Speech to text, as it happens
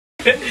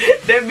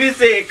That bitch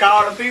said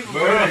call the people,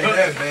 bro. It ain't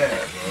that bad,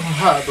 bro. I'm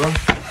hot, bro.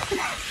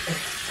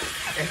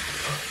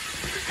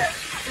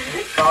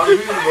 Call the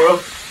people, bro.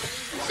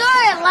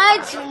 Sorry I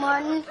lied to you,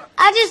 Martin.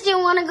 I just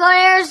didn't want to go to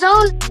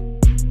Arizona.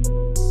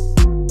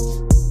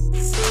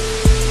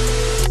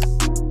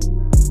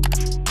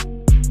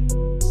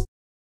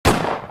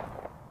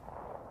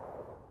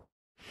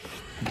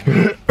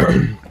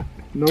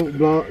 No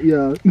block,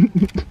 yeah.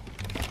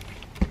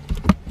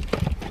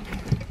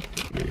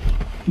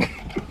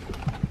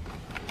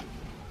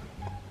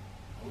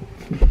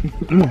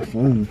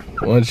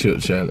 One chip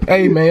challenge.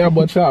 Hey man, y'all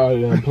boy y'all out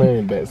there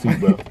playing backseat,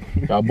 bro.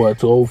 Y'all boy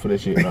too old for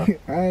that shit now.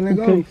 Alright, let's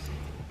go.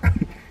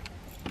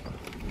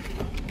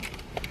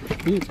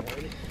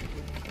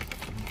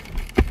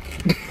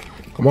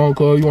 Come on,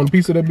 cuz, you want a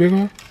piece of that big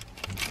one?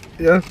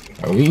 Yeah.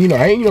 I mean, you know,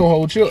 I ain't no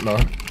whole chip now.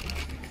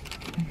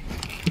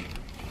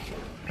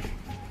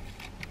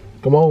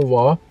 Come on,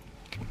 Var.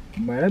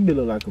 Man, that bitch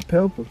look like a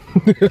pepper.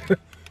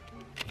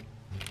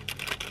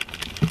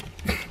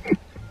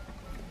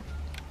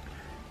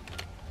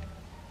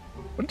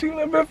 What you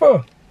that bit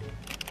for?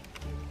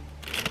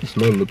 You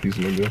smell a little piece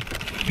of that bill.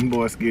 Them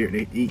boys scared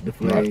they eat the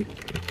flag.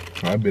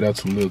 I bet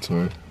that's too little to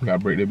him. Gotta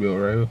break that bill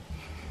right here.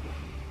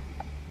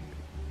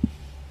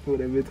 What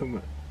that bitch talking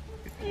about?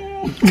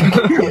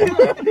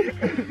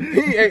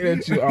 He ate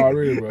that shit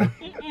already, bro.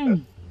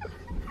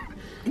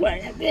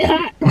 What that bit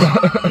hot?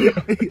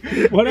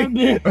 What that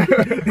bit?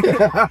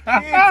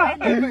 Yeah,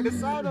 take the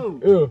side though.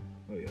 Yeah.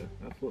 Oh yeah,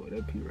 I fuck with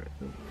that pee right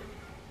there.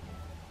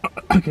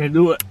 I can't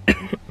do it.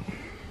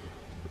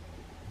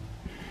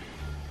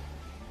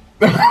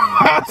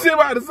 Shit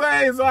about the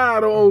same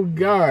side. Oh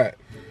God.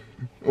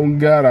 Oh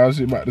God, our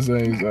shit about the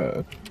same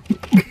side.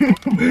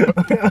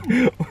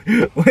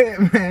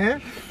 Wait,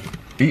 man.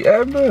 Eat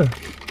that man.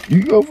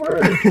 You go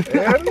first.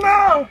 Yeah,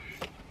 no.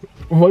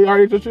 Before you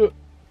already ate your shit?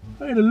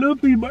 I ate a little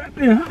piece, but that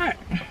bit hot.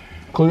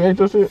 Cause you ate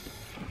your shit?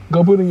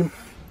 Go put it in your...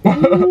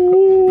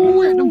 Ooh,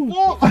 what the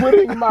fuck? Put it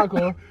in your mouth,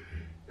 cuz.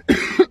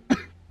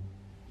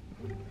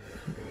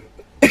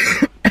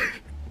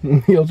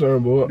 Your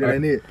turn, boy. That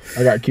ain't it.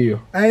 I got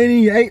killed. I ain't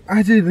even ate.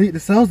 I just eat the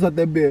sauce out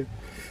that bitch.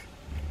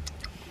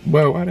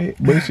 But why they...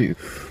 But shit.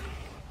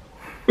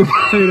 Take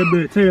that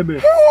bit, take that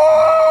bit.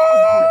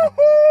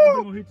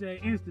 I'm gonna hit that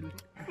instantly.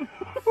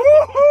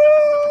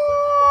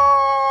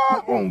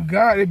 Oh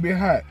God, it be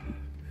hot.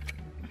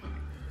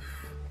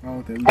 I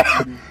don't think we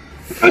can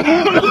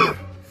do.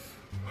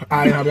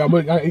 I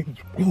gotta eat.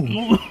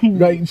 You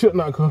gotta eat shit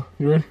now, cuz.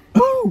 You ready?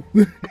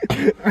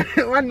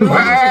 My nose.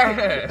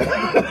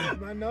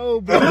 My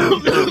nose, bro.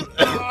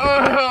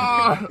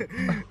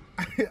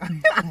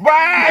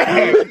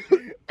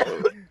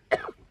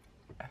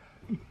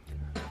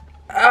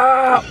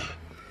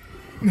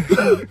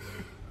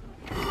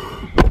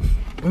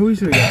 What we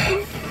should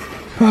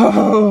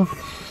have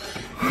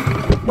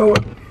got?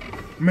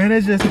 Man,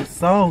 that's just a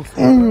sauce.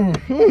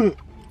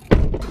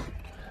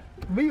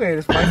 We ate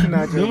a spicy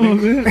nacho. No,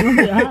 man, that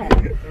bit hot.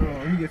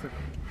 Oh, you get some.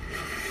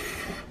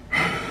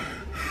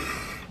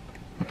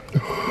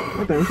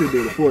 I think we should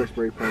do the forest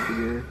spray punch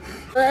again.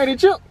 Hey, the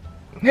chip.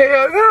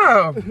 Hell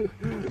no.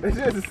 That's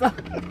just a sauce.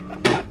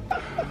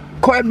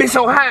 Coy, it be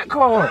so hot,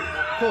 Coy.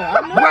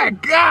 My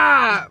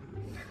God.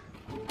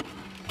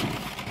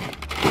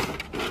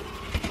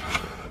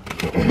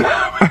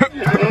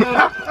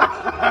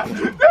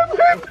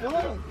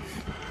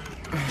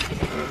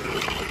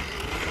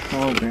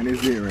 Oh man,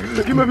 it's it right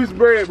here. Give me a piece of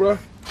bread, bro.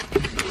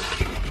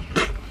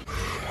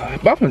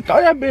 But I'm finna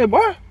throw that bit,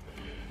 boy.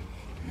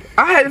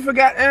 I had to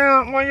forgot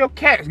one of your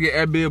cats get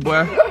that bit,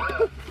 boy.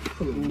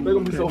 They gonna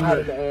be so hot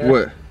in the air.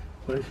 What?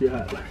 That shit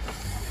hot.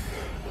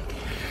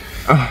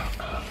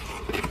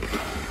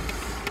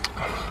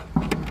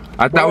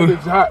 I thought Boy, we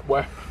it's hot,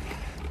 boy.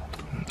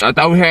 I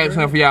thought we had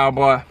something for y'all,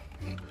 boy.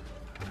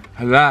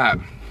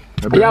 Alive.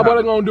 Y'all boy,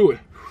 they gonna do it.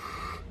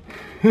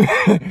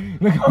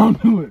 They gonna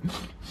do it.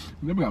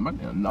 They got my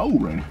damn nose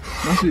ready.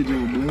 My shit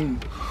just bloom.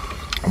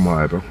 I'm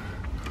alright, bro.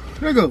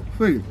 There you go.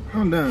 Fake it.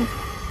 I'm down.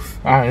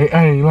 I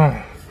ain't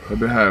lying. That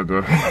bit hot,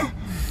 bro.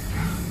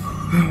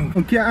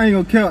 Okay, I ain't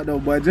gonna count though,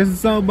 boy. Just a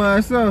song by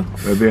itself.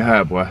 That bit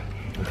hot, boy.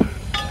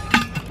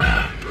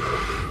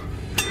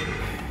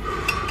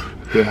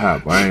 Bit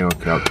hot, boy. I ain't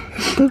gonna count.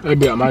 That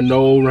bit got my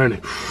nose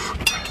running.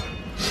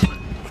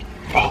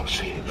 Oh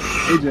shit.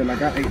 It's just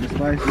like I ate the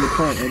spicy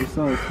part of the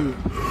sauce too.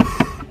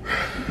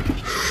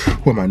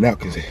 Where my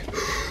napkins at?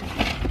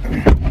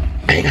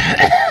 I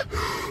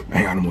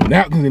ain't got no more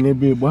napkins in that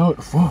bit, boy. What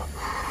the fuck?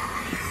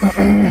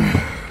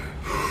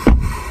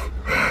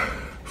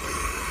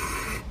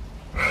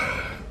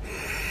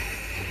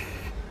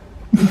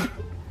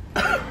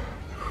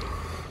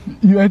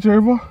 You at your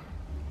boy?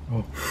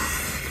 Oh.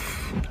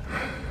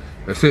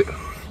 That's it.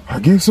 I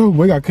guess so.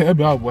 We got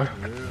cab out, boy.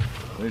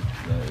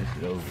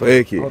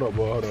 Fake it. Hold up,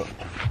 boy. Hold up.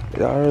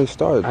 Y'all already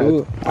started,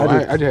 dude. I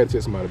just had to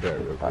take somebody back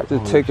real quick. I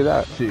just take it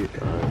out. Shit.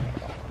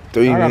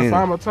 3 I gotta minutes.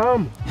 find my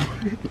timer.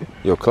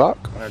 Your clock?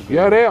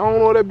 Yeah, they don't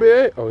know that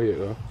bit. Oh, here you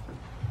go.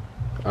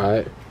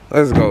 Alright.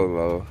 Let's go,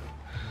 Lo.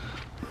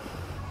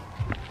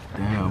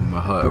 Damn, my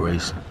heart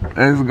racing.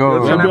 Let's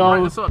go. That That be be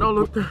all- all. Don't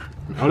look there.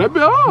 Oh, that be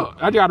up.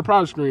 I just got the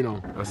product screen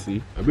on. I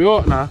see. That be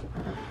up now.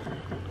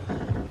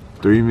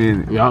 3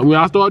 minutes. Yeah, when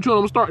I start chewing,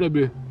 I'm gonna start that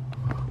bit.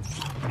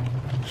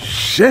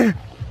 Shit.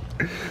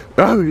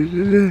 Oh,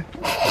 shit.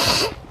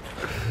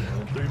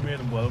 3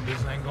 minutes, boy.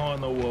 This ain't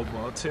going nowhere, boy.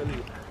 I'll tell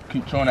you.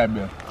 Keep chewing that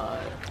bill. I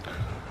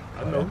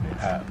know.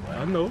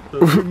 I know.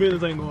 The 3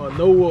 minutes ain't going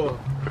nowhere.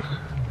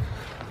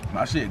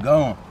 My shit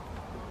gone.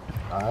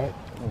 Alright.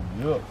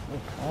 Yo.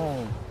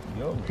 Oh,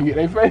 yo. You get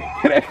that face?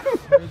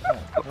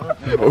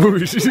 Oh,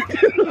 shit.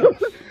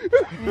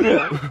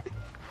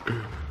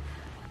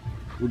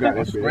 We got I'm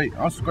that straight.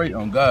 I'm straight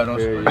on God. I'm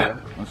straight. yeah.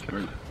 I'm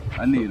straight.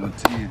 I need a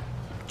 10.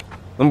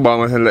 I'm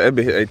about to let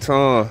that bitch hit a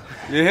ton.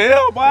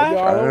 Yeah,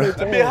 boy.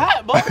 That be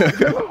hot, boy.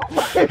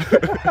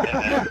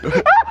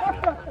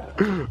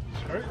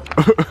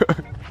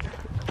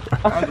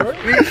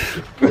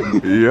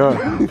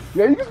 Yeah.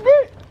 Yeah, you can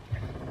spit.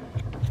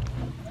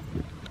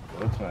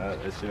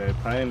 That shit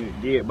ain't painted.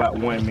 Get about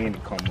 1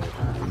 minute come up.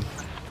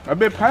 I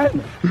been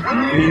painting.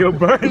 You're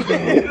burning.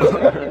 Get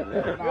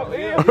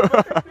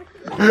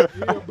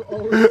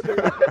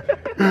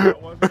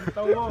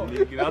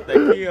out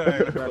that kill.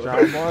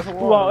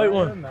 Who all ate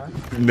one?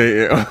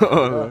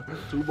 Nigga.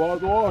 2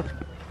 bars of water.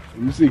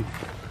 Let me see.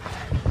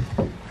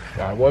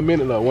 Alright, 1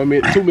 minute left. 1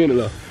 minute, 2 minutes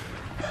left.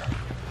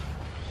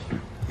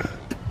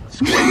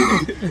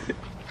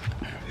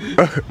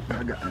 I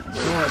got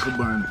so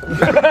burn.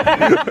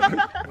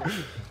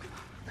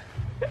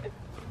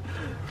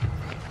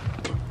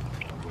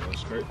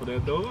 Straight for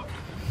that dog.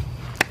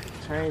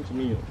 Change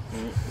me up.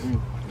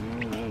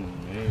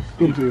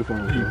 Put him to your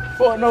phone, bro.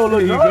 Fuck no,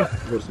 look, you go.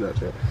 Go to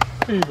Snapchat.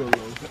 Here you go, low.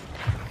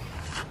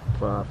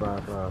 5,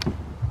 5, 5.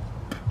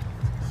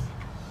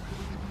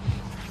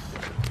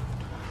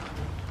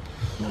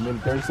 1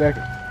 minute, 30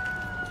 seconds.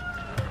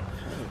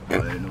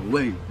 Ain't no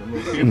way.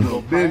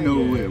 Ain't no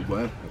way,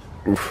 boy.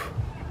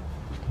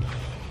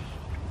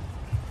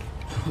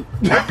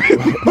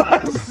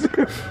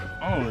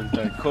 I don't really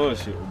think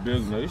cuz shit was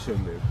business. You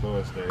shouldn't let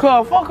cuz stay.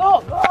 Cuz, fuck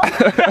up.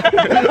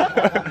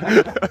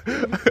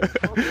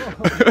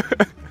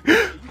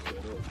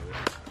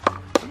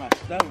 My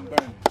stomach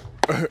burning.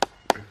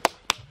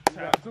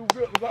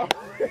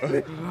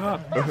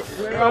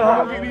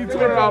 Y'all gonna get these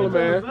 $20,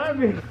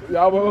 man.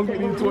 Y'all gonna get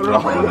these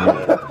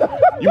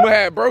 $20. You might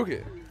have broke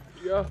it.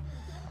 Yeah.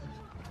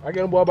 I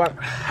get him boy about.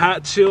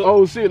 Hot chip.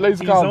 Oh shit,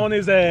 Lacey He's called on me.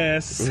 his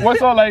ass.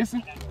 What's up,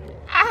 Lacey?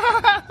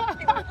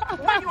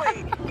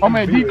 I'm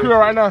at D Curl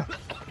right now.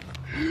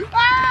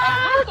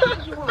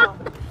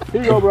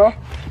 Here you go, bro.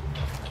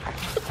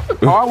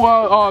 Oh, I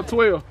was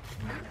 12.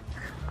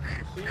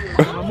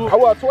 I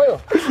was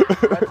 12.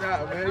 Watch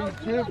out, man.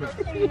 You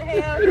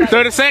tripping.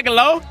 30 seconds,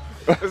 low.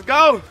 Let's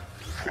go.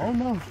 Oh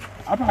no.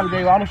 I probably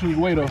gave all them shoes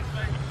away though.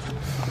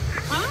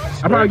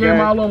 I probably gave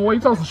all of them away.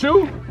 You told some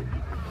shoes?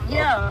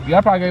 Yeah. Yeah,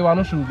 I probably gave all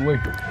them shoes away.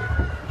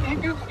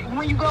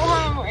 When you go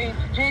home and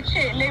just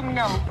check, let me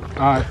know.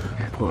 Alright.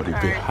 Oh, they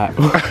bit hot.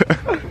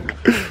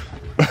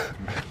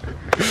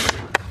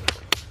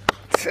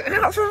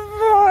 That's a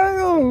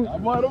boy. I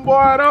bought them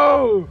boy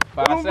though.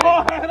 5 Them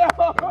seconds.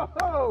 boy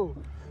though.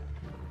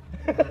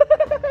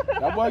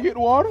 That boy get the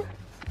water.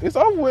 It's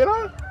over with,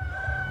 huh?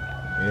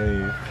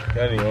 Yeah.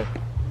 That ain't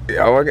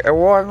Yeah, I get that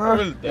water,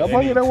 man. Y'all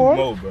boy get that water?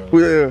 more, bro.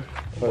 Yeah.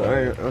 Oh,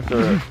 I'm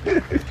sorry.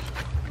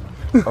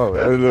 Oh,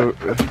 that's a little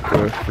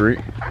freak.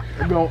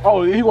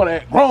 Oh, he want to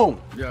act grown.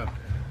 Yeah.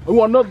 We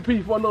want another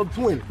piece for another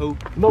 20. Who?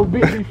 No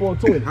big piece for a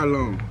 20. How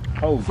long?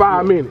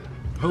 5 minutes.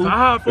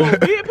 Ah, for a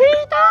big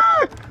piece,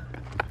 dog.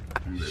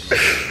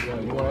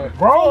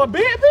 Bro, A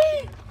big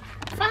piece?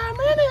 5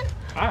 minutes?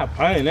 I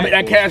pain that. Make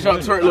that cash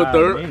out turn, little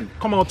third.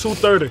 Come on,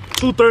 230.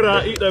 230,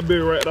 I'll eat that bit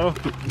right now.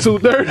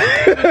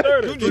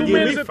 230. 2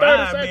 minutes and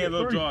 30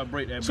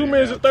 seconds. 2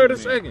 minutes and 30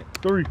 seconds.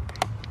 3.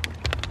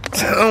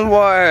 Tell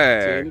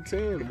boy. 10 to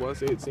 10. The boy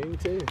said 10 to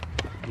 10.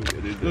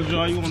 Lil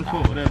John, you want to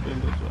fuck with that bit,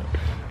 Lil John?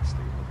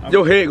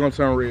 Your head gonna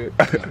turn red.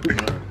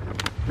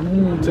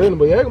 I'm telling you,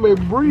 but you ain't gonna be able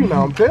to breathe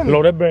now. I'm telling you.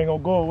 No, that bit ain't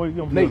gonna go away. It's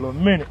gonna be a Nate. little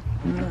minute.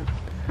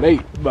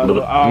 Nate, About a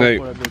little hour Nate.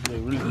 before that bit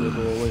really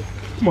go away.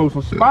 smoke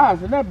some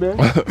spies in that bitch.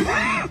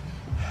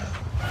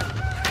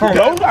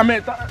 Hello? I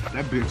mean,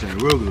 That bitch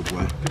ain't regular,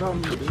 boy.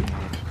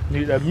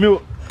 Need that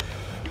milk.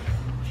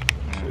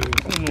 I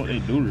don't know what they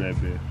do to that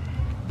bit.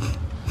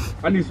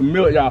 I need some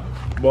milk, y'all.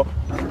 But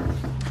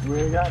We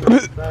ain't got no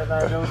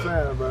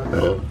sound,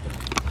 bro.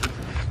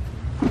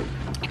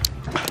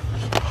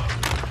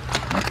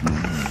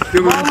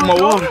 give me some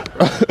more water.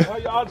 Why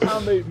y'all trying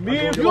to make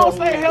me? You gonna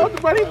stay healthy,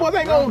 but these boys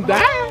ain't gonna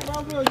die. These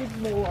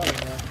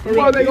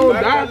boys ain't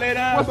gonna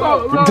die. What's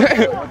up?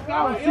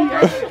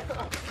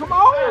 Come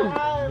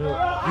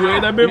on. You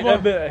ain't that bit, boy?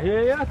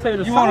 Yeah, I tell you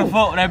the You want to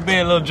fuck with that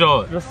bed, Lil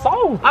George? The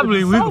salt. I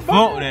believe we can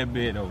fuck with that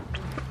bed, though.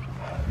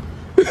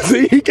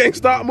 See, he can't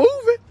stop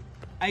moving.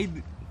 Hey,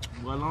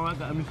 Well, long I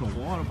got me some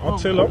water. I'm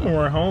telling you, I'm gonna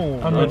run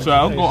home. I'm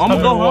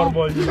gonna go home.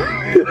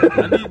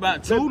 I need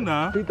about 2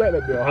 now. He think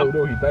that bitch hold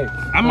on, he think.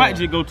 I might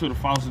just go to the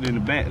faucet in the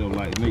back though,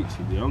 like Nate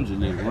shit. I'm just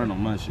letting it run on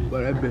my shit.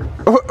 But that bitch.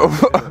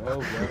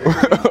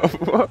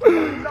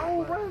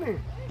 No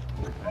running.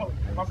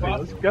 My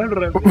father's scared of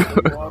that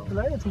bitch. I'm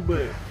playing too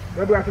bad.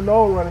 That bitch got the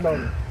nose running on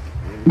him.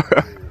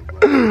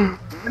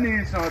 I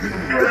need something.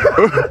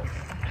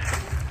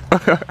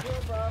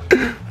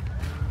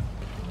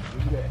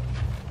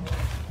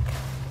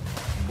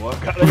 Boy,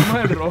 got that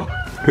money though.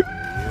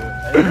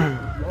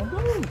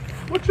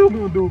 What you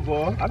gonna do,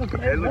 boy? I don't care.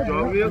 Hey, look,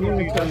 John, we're gonna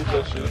teach you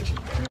that shit.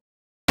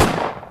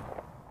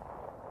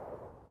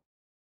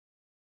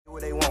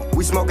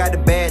 We smoke out the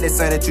bag, that's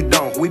something that you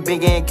don't. We been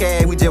getting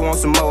cash, we just want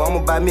some more.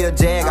 I'ma buy me a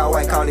Jag, I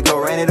white call it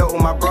go. Ran it up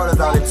with my brothers,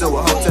 all it took.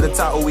 A hoe to the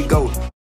top where we go.